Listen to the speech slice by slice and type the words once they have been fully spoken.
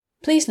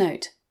Please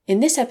note, in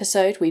this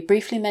episode we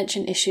briefly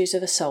mention issues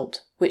of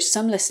assault, which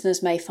some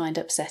listeners may find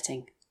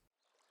upsetting.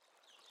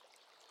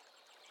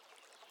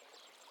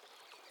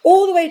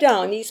 All the way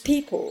down, these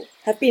people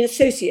have been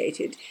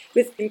associated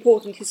with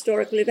important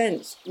historical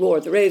events. War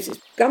of the Roses,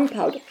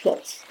 Gunpowder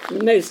Plots,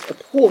 the most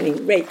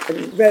appalling rape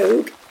and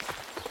rogue.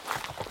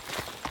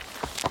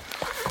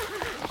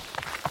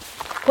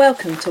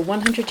 Welcome to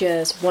 100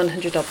 Years,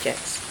 100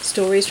 Objects,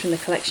 stories from the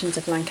collections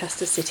of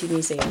Lancaster City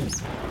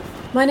Museums.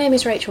 My name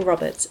is Rachel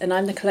Roberts and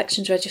I'm the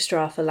Collections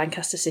Registrar for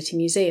Lancaster City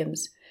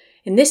Museums.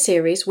 In this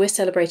series, we're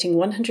celebrating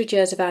 100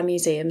 years of our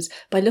museums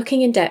by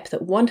looking in depth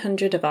at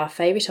 100 of our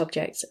favourite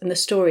objects and the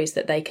stories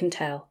that they can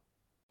tell.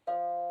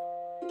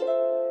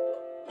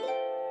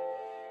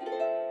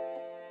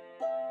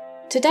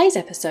 Today's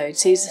episode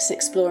sees us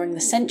exploring the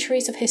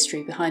centuries of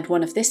history behind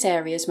one of this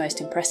area's most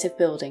impressive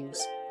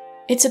buildings.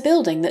 It's a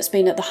building that's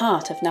been at the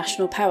heart of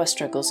national power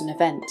struggles and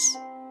events.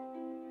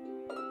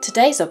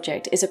 Today's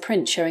object is a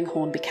print showing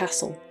Hornby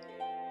Castle.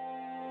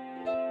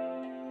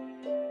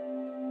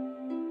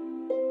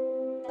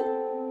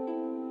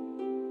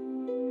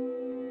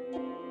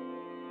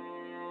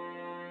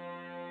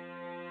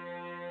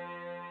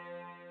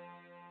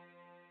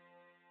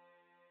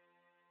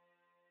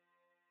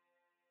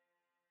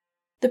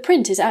 The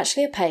print is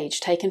actually a page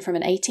taken from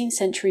an 18th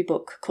century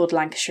book called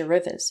Lancashire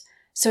Rivers,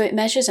 so it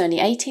measures only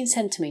 18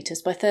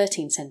 centimetres by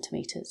 13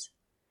 centimetres.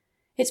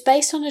 It's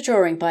based on a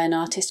drawing by an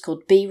artist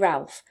called B.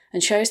 Ralph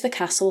and shows the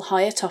castle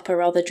high atop a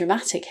rather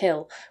dramatic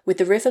hill with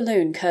the River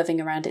Lune curving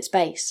around its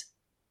base.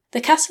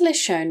 The castle is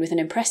shown with an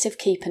impressive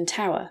keep and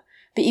tower,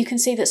 but you can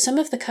see that some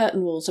of the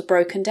curtain walls are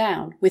broken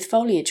down with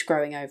foliage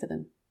growing over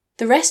them.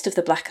 The rest of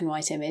the black and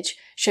white image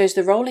shows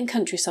the rolling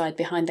countryside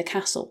behind the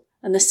castle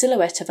and the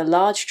silhouette of a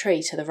large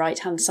tree to the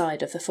right-hand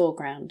side of the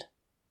foreground.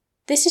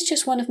 This is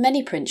just one of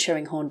many prints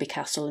showing Hornby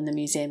Castle in the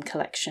museum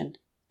collection.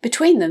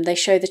 Between them they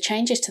show the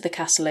changes to the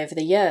castle over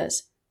the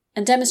years,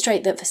 and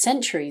demonstrate that for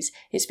centuries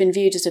it's been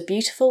viewed as a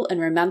beautiful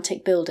and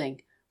romantic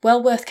building,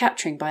 well worth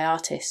capturing by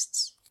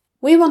artists.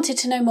 We wanted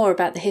to know more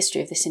about the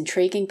history of this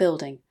intriguing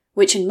building,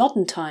 which in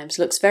modern times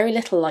looks very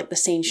little like the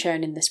scene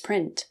shown in this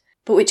print,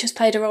 but which has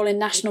played a role in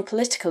national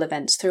political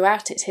events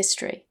throughout its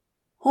history.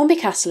 Hornby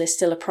Castle is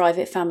still a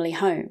private family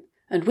home,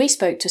 and we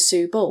spoke to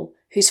Sue Bull,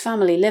 whose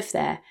family live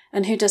there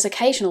and who does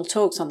occasional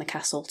talks on the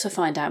castle, to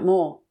find out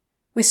more.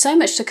 With so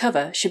much to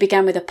cover, she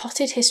began with a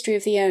potted history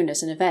of the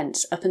owners and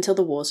events up until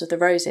the Wars of the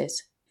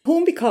Roses.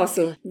 Hornby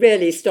Castle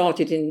really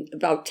started in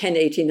about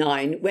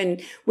 1089 when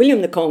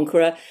William the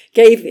Conqueror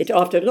gave it,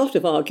 after a lot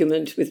of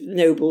argument with the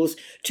nobles,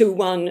 to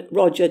one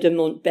Roger de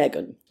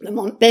Montbegon. The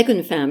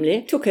Montbegon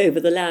family took over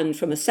the land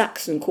from a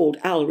Saxon called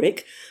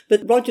Alric,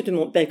 but Roger de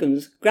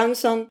Montbegon's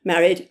grandson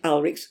married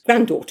Alric's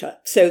granddaughter,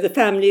 so the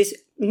families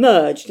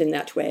merged in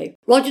that way.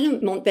 Roger de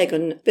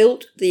Montbegon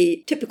built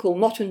the typical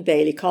Motte and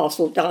Bailey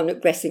castle down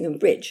at Gressingham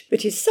Bridge,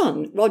 but his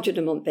son, Roger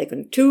de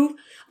Montbegon II,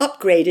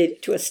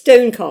 upgraded to a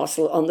stone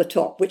castle on the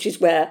top, which is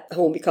where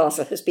Hornby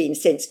Castle has been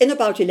since, in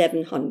about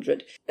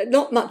 1100.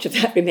 Not much of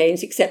that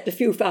remains except a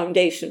few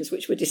foundations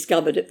which were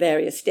discovered at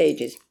various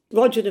stages.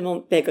 Roger de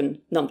Montbegon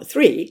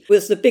III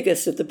was the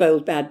biggest of the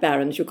bold bad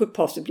barons you could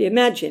possibly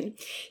imagine.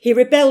 He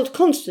rebelled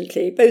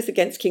constantly, both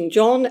against King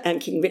John and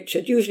King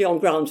Richard, usually on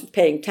grounds of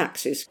paying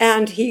taxes,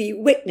 and he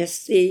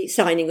witnessed the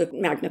signing of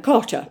Magna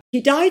Carta.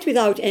 He died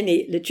without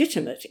any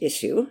legitimate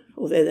issue,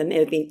 although there may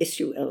have been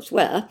issue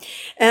elsewhere,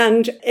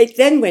 and it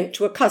then went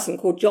to a cousin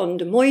called John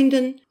de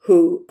Moynden,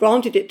 who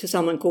granted it to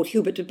someone called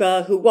Hubert de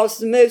Burgh, who was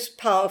the most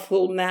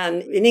powerful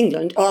man in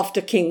England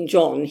after King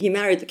John. He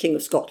married the King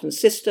of Scotland's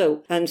sister,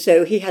 and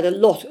so he had a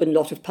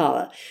lot of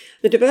power.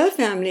 The de Burgh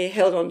family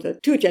held on to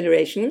 2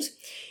 generations,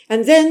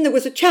 and then there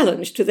was a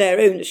challenge to their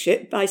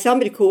ownership by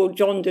somebody called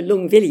John de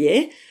Lune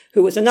Valley,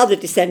 who was another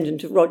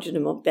descendant of Roger de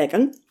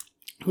Montbegon,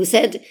 who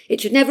said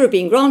it should never have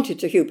been granted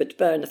to Hubert de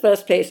Burgh in the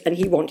first place, and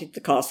he wanted the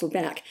castle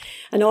back.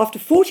 And after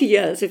 40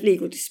 years of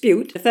legal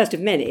dispute, the first of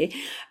many,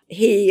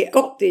 he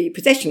got the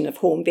possession of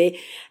Hornby,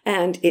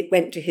 and it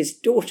went to his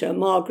daughter,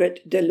 Margaret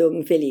de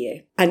Lune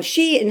Valley. And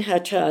she, in her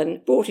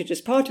turn, brought it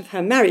as part of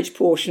her marriage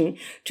portion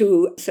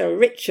to Sir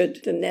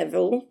Richard de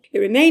Neville. It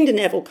remained a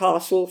Neville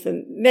castle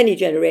for many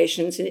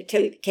generations, and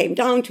it came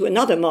down to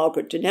another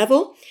Margaret de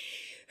Neville,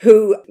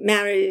 who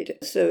married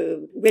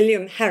Sir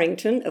William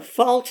Harrington of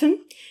Farleton,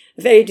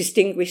 a very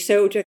distinguished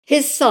soldier.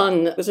 His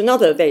son was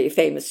another very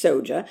famous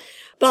soldier,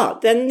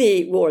 but then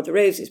the War of the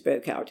Roses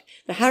broke out.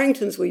 The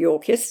Harringtons were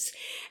Yorkists,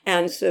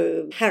 and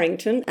so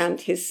Harrington and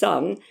his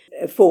son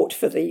fought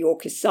for the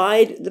Yorkist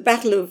side. The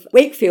Battle of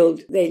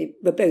Wakefield, they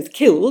were both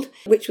killed,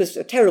 which was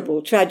a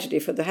terrible tragedy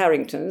for the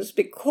Harringtons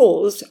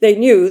because they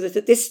knew that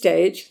at this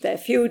stage their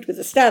feud with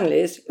the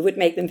Stanleys would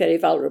make them very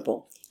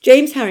vulnerable.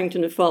 James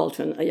Harrington of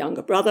Farleton, a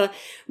younger brother,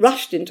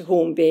 rushed into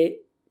Hornby,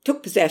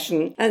 took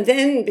possession, and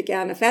then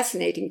began a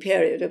fascinating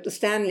period of the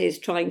Stanleys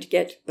trying to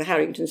get the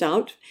Harringtons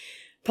out,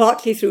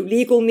 partly through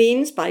legal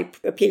means by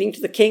appealing to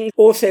the king,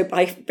 also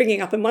by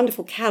bringing up a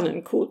wonderful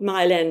cannon called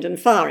Mile End and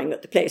firing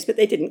at the place, but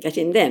they didn't get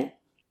in then.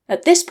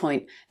 At this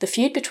point, the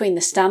feud between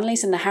the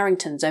Stanleys and the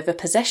Harringtons over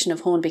possession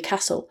of Hornby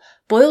Castle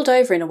boiled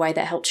over in a way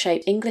that helped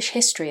shape English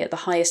history at the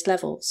highest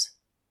levels.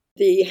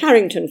 The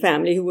Harrington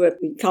family, who were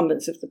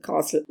incumbents of the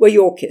castle, were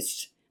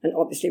Yorkists, and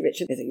obviously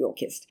Richard is a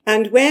Yorkist.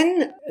 And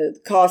when the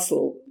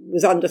castle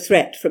was under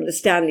threat from the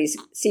Stanleys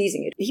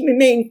seizing it, he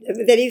remained a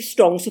very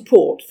strong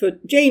support for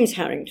James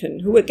Harrington,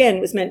 who again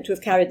was meant to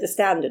have carried the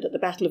standard at the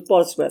Battle of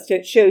Bosworth. So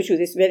it shows you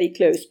this very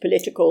close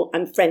political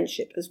and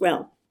friendship as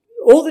well.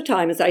 All the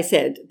time, as I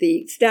said,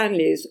 the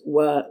Stanleys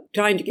were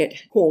trying to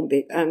get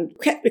Hornby and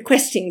kept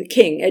requesting the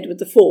king,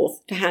 Edward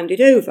IV, to hand it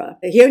over.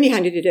 He only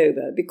handed it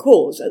over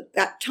because at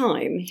that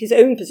time his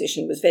own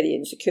position was very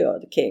insecure,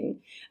 the king,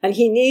 and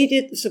he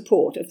needed the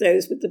support of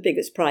those with the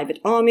biggest private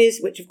armies,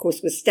 which of course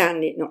was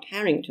Stanley, not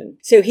Harrington.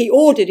 So he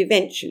ordered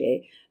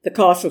eventually the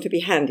castle to be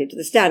handed to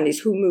the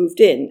Stanleys, who moved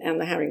in, and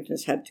the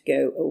Harringtons had to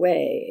go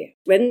away.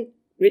 When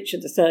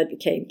Richard III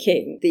became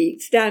king, the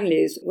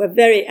Stanleys were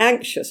very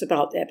anxious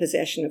about their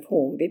possession of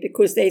Hornby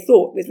because they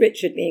thought, with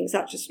Richard being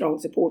such a strong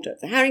supporter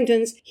of the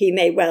Harringtons, he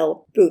may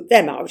well boot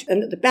them out.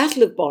 And at the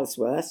Battle of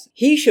Bosworth,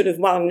 he should have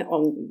won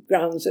on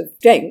grounds of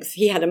strength.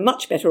 He had a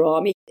much better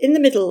army. In the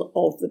middle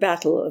of the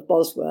Battle of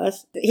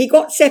Bosworth, he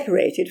got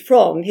separated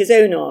from his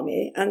own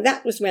army, and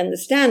that was when the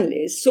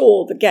Stanleys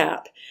saw the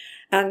gap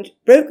and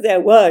broke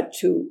their word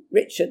to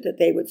Richard that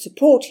they would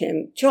support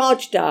him,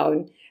 charged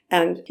down,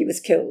 and he was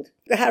killed.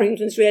 The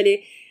Harringtons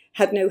really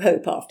had no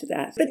hope after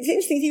that. But the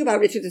interesting thing about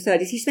Richard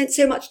III is he spent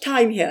so much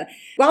time here.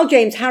 While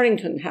James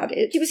Harrington had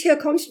it, he was here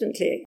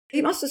constantly.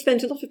 He must have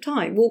spent a lot of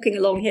time walking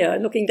along here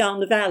and looking down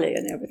the valley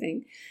and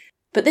everything.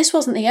 But this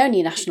wasn't the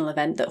only national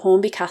event that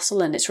Hornby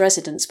Castle and its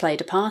residents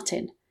played a part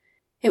in.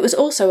 It was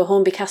also a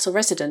Hornby Castle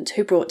resident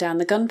who brought down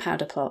the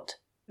Gunpowder Plot.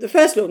 The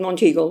first Lord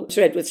Monteagle,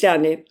 Sir Edward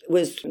Stanley,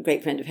 was a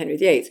great friend of Henry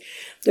VIII.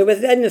 There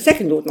was then the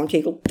second Lord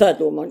Monteagle, third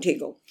Lord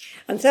Monteagle.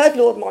 And third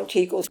Lord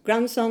Monteagle's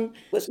grandson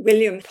was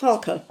William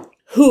Parker,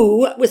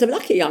 who was a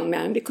lucky young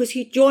man because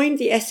he joined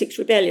the Essex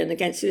rebellion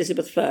against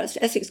Elizabeth I.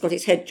 Essex got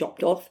his head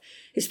chopped off.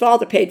 His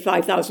father paid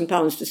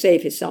 £5,000 to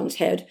save his son's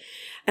head.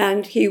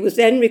 And he was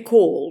then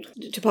recalled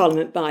to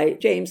Parliament by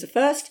James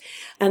I.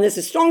 And there's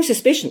a strong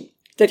suspicion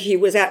that he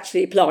was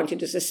actually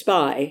planted as a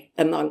spy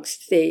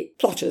amongst the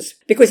plotters,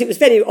 because it was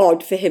very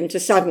odd for him to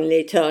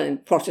suddenly turn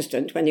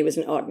Protestant when he was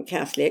an ardent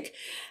Catholic,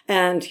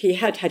 and he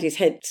had had his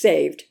head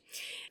saved.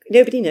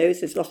 Nobody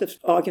knows, there's a lot of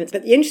arguments,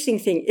 but the interesting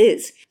thing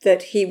is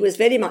that he was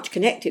very much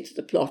connected to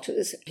the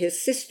plotters.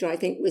 His sister, I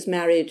think, was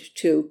married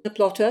to a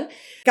plotter.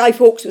 Guy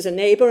Fawkes was a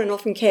neighbour and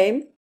often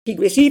came. He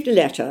received a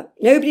letter,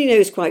 nobody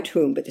knows quite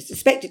whom, but it's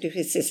suspected of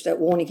his sister,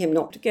 warning him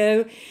not to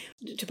go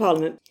to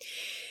Parliament.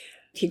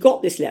 He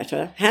got this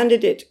letter,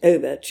 handed it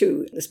over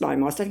to the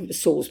spymaster, I think it was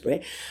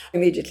Salisbury.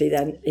 Immediately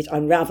then it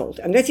unravelled.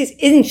 And what is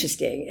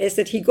interesting is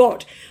that he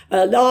got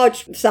a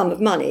large sum of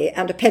money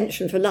and a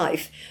pension for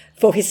life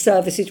for his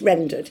services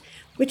rendered,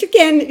 which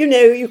again,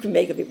 you can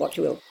make of it what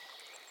you will.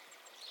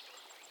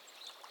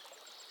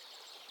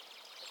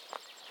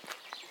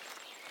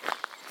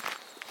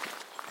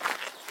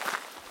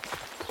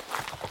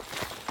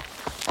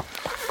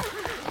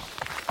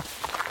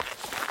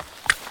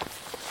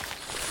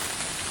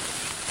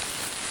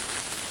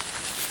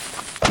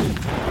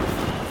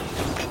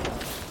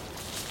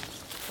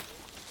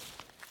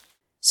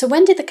 So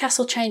when did the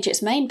castle change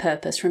its main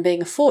purpose from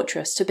being a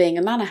fortress to being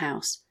a manor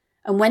house?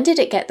 And when did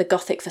it get the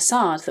Gothic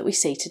facade that we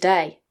see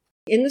today?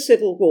 In the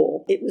Civil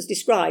War, it was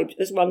described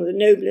as one of the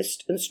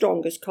noblest and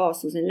strongest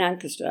castles in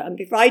Lancaster and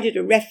provided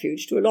a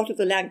refuge to a lot of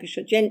the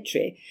Lancashire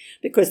gentry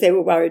because they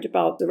were worried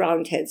about the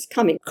Roundheads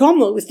coming.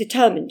 Cromwell was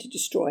determined to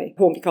destroy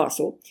Hornby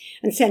Castle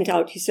and sent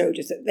out his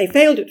soldiers. They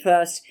failed at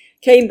first,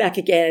 came back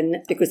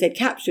again because they'd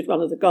captured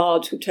one of the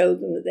guards who told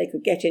them that they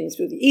could get in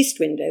through the east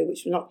window,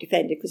 which was not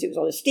defended because it was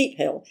on a steep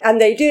hill. And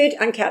they did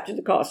and captured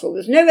the castle.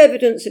 There's no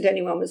evidence that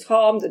anyone was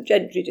harmed, the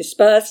gentry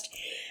dispersed.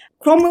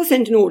 Cromwell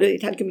sent an order that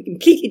it had to be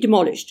completely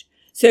demolished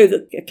so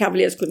that the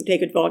cavaliers couldn't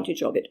take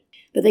advantage of it.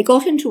 But they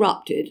got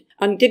interrupted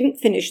and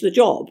didn't finish the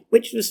job,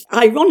 which was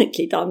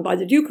ironically done by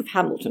the Duke of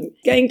Hamilton,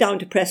 going down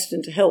to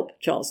Preston to help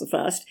Charles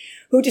I,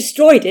 who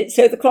destroyed it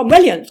so the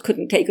Cromwellians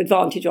couldn't take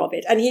advantage of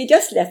it, and he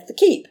just left the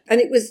keep.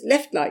 And it was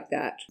left like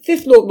that.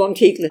 Fifth Lord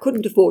Monteagle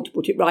couldn't afford to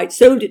put it right,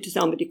 sold it to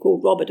somebody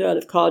called Robert Earl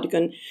of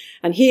Cardigan,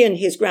 and he and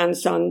his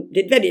grandson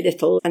did very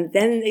little, and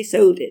then they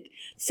sold it.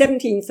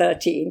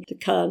 1713 to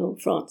Colonel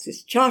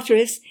Francis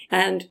Charteris,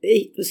 and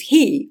it was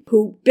he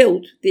who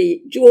built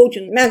the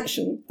Georgian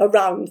mansion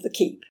around the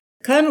keep.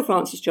 Colonel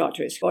Francis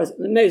Charteris was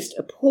the most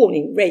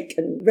appalling rake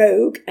and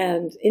rogue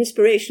and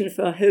inspiration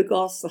for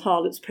Hogarth's The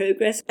Harlot's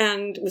Progress,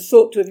 and was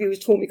thought to have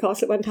used Hornby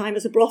Castle at one time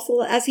as a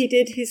brothel, as he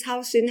did his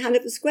house in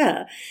Hanover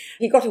Square.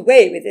 He got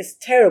away with this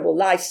terrible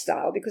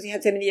lifestyle because he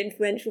had so many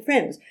influential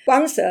friends.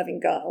 One serving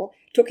girl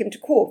took him to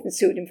court and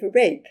sued him for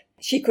rape.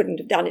 She couldn't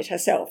have done it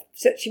herself.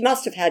 So she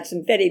must have had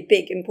some very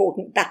big,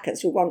 important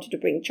backers who wanted to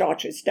bring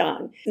Charteris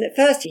down. And at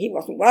first he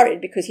wasn't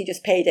worried because he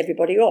just paid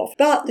everybody off.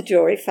 But the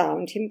jury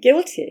found him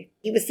guilty.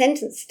 He was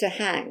sentenced to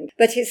hang.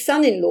 But his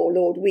son-in-law,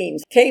 Lord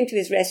Weems, came to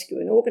his rescue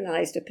and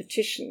organised a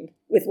petition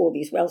with all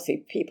these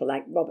wealthy people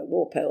like Robert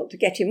Walpole to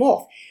get him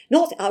off.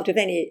 Not out of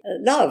any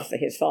love for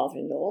his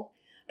father-in-law,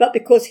 but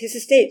because his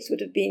estates would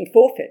have been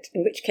forfeit,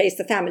 in which case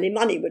the family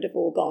money would have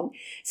all gone.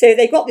 So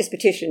they got this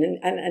petition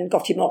and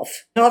got him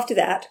off. After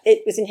that,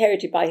 it was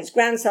inherited by his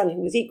grandson,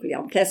 who was equally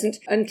unpleasant,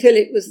 until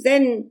it was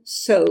then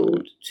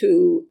sold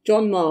to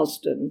John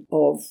Marsden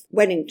of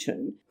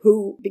Wellington,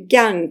 who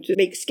began to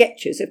make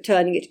sketches of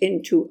turning it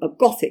into a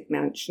Gothic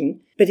mansion,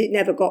 but it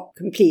never got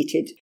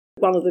completed.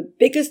 One of the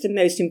biggest and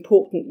most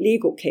important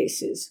legal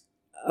cases,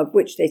 of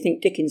which they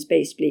think Dickens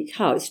based Bleak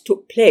House,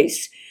 took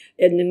place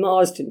in the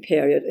Marsden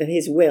period of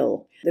his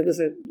will. There was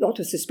a lot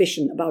of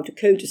suspicion about a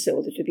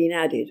codicil that had been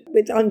added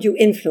with undue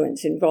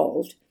influence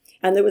involved.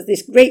 And there was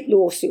this great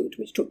lawsuit,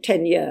 which took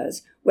 10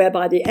 years,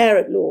 whereby the heir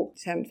at law,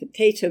 Sandford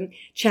Tatum,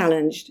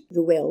 challenged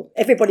the will.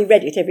 Everybody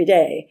read it every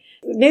day.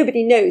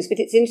 Nobody knows, but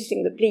it's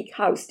interesting that Bleak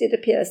House did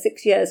appear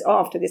 6 years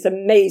after this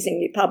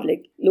amazingly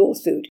public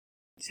lawsuit.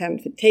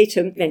 Sandford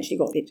Tatum eventually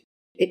got it.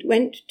 It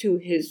went to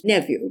his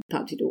nephew,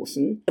 Pudsey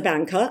Dawson, a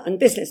banker and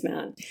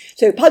businessman.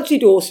 So Pudsey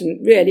Dawson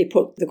really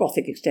put the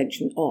Gothic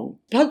extension on.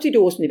 Pudsey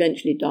Dawson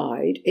eventually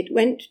died. It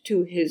went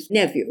to his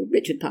nephew,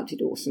 Richard Pudsey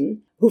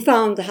Dawson, who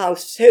found the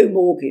house so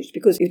mortgaged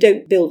because you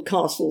don't build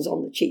castles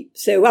on the cheap.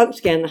 So once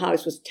again, the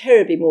house was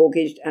terribly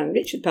mortgaged and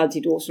Richard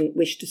Pudsey Dawson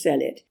wished to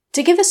sell it.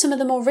 To give us some of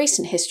the more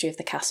recent history of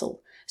the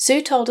castle,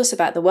 Sue told us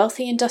about the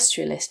wealthy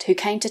industrialist who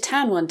came to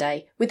town one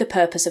day with the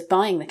purpose of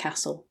buying the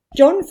castle.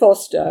 John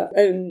Foster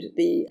owned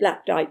the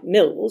Blackdyke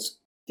Mills,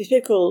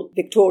 typical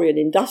Victorian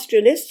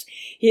industrialist.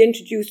 He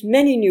introduced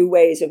many new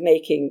ways of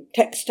making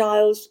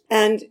textiles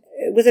and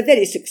was a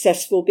very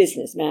successful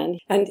businessman.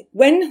 And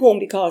when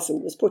Hornby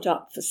Castle was put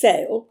up for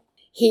sale,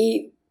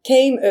 he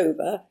came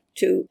over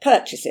to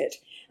purchase it.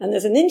 And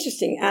there's an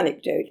interesting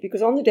anecdote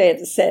because on the day of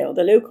the sale,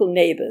 the local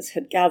neighbours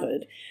had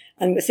gathered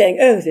and were saying,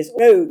 oh, this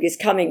rogue is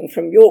coming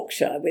from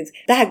Yorkshire with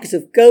bags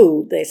of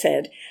gold, they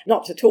said.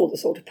 Not at all the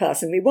sort of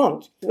person we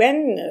want.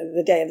 When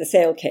the day of the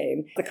sale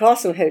came, the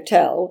Castle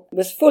Hotel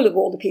was full of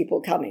all the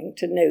people coming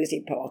to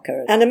Nosy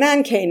Parker. And a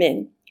man came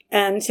in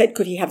and said,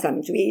 could he have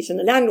something to eat? And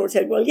the landlord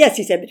said, well, yes,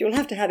 he said, but you'll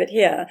have to have it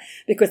here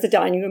because the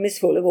dining room is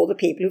full of all the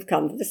people who've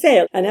come for the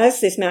sale. And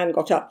as this man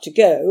got up to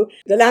go,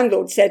 the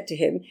landlord said to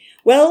him,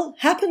 well,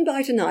 happen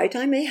by tonight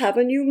I may have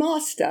a new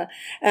master.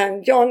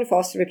 And John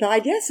Foster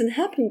replied, yes, and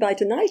happen by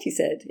tonight, he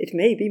said, it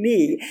may be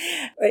me.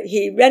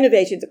 He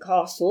renovated the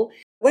castle.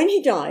 When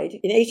he died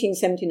in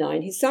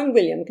 1879, his son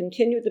William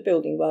continued the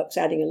building works,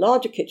 adding a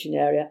larger kitchen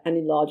area and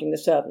enlarging the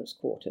servants'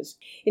 quarters.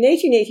 In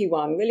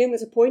 1881, William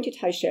was appointed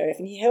High Sheriff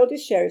and he held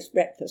his sheriff's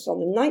breakfast on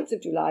the 9th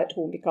of July at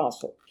Hornby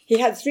Castle. He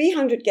had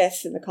 300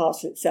 guests in the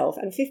castle itself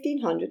and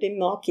 1,500 in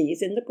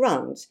marquees in the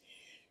grounds.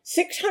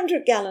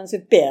 600 gallons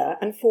of beer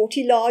and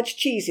 40 large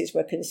cheeses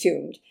were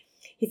consumed.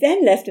 He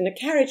then left in a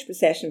carriage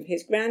procession for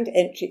his grand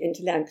entry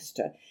into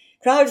Lancaster.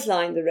 Crowds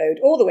lined the road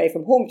all the way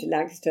from Hornby to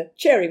Lancaster,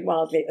 cheering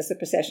wildly as the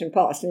procession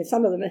passed, and if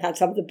some of them had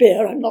some of the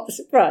beer, I'm not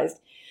surprised.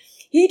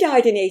 He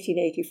died in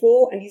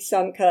 1884, and his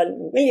son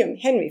Colonel William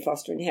Henry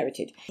Foster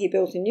inherited. He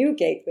built a new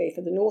gateway for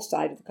the north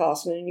side of the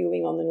castle and a new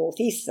wing on the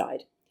northeast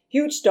side.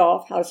 Huge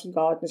staff, house and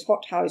gardens,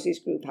 hot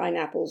houses grew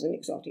pineapples and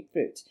exotic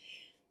fruits.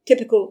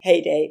 Typical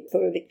heyday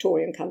for a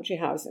Victorian country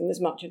house, and was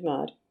much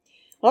admired.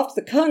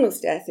 After the Colonel's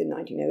death in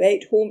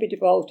 1908, Hornby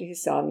devolved to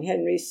his son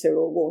Henry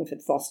Cyril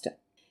Warnford Foster.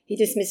 He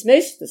dismissed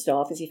most of the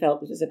staff as he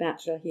felt that as a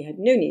bachelor he had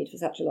no need for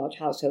such a large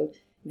household,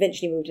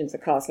 eventually moved into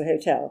the Castle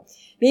Hotel.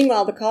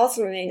 Meanwhile, the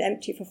castle remained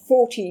empty for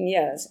 14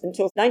 years,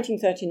 until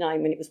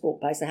 1939 when it was bought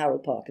by Sir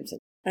Harold Parkinson.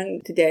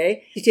 And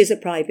today, it is a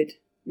private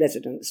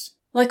residence.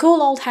 Like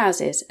all old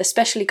houses,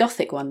 especially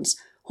Gothic ones,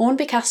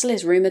 Hornby Castle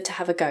is rumoured to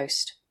have a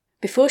ghost.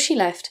 Before she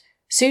left,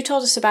 Sue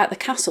told us about the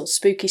castle's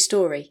spooky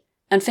story,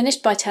 and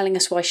finished by telling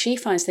us why she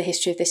finds the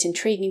history of this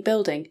intriguing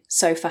building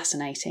so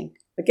fascinating.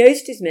 The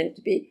ghost is meant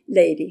to be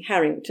Lady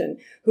Harrington,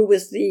 who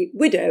was the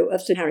widow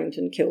of Sir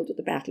Harrington killed at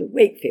the Battle of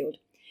Wakefield.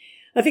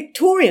 A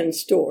Victorian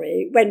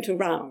story went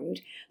around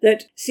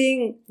that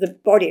seeing the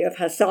body of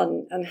her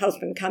son and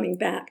husband coming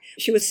back,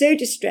 she was so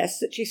distressed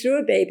that she threw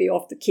a baby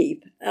off the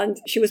keep and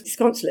she was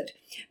disconsolate.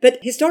 But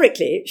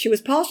historically, she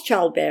was past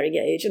childbearing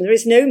age and there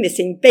is no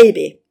missing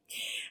baby.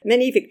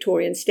 Many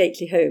Victorian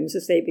stately homes,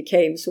 as they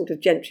became sort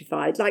of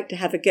gentrified, like to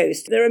have a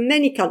ghost. There are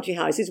many country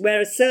houses where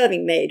a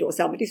serving maid or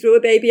somebody threw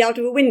a baby out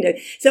of a window,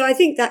 so I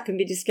think that can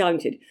be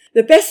discounted.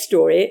 The best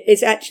story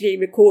is actually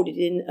recorded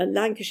in a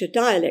Lancashire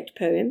dialect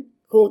poem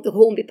called The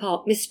Hornby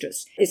Park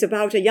Mistress. It's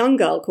about a young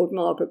girl called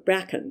Margaret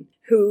Bracken,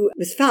 who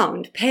was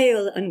found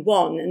pale and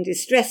wan and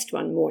distressed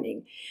one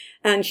morning.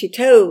 And she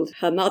told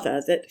her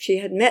mother that she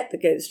had met the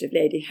ghost of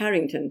Lady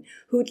Harrington,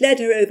 who'd led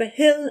her over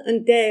hill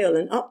and dale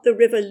and up the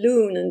river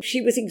Lune, and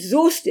she was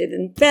exhausted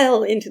and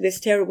fell into this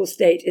terrible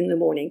state in the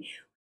morning.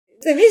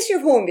 The history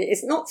of Hornby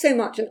is not so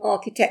much an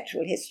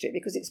architectural history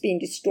because it's been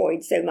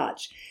destroyed so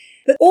much,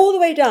 but all the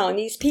way down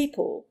these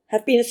people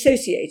have been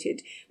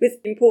associated with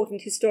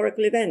important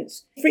historical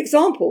events. For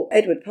example,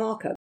 Edward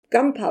Parker,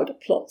 Gunpowder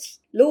Plots.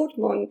 Lord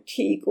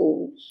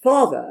Monteagle's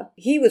father,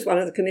 he was one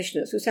of the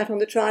commissioners who sat on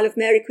the trial of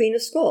Mary Queen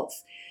of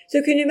Scots.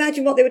 So can you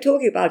imagine what they were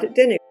talking about at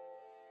dinner?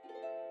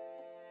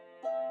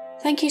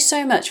 Thank you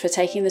so much for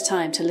taking the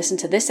time to listen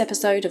to this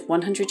episode of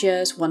 100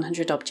 Years,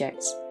 100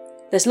 Objects.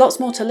 There's lots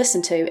more to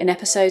listen to in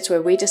episodes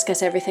where we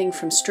discuss everything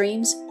from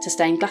streams to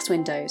stained glass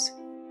windows.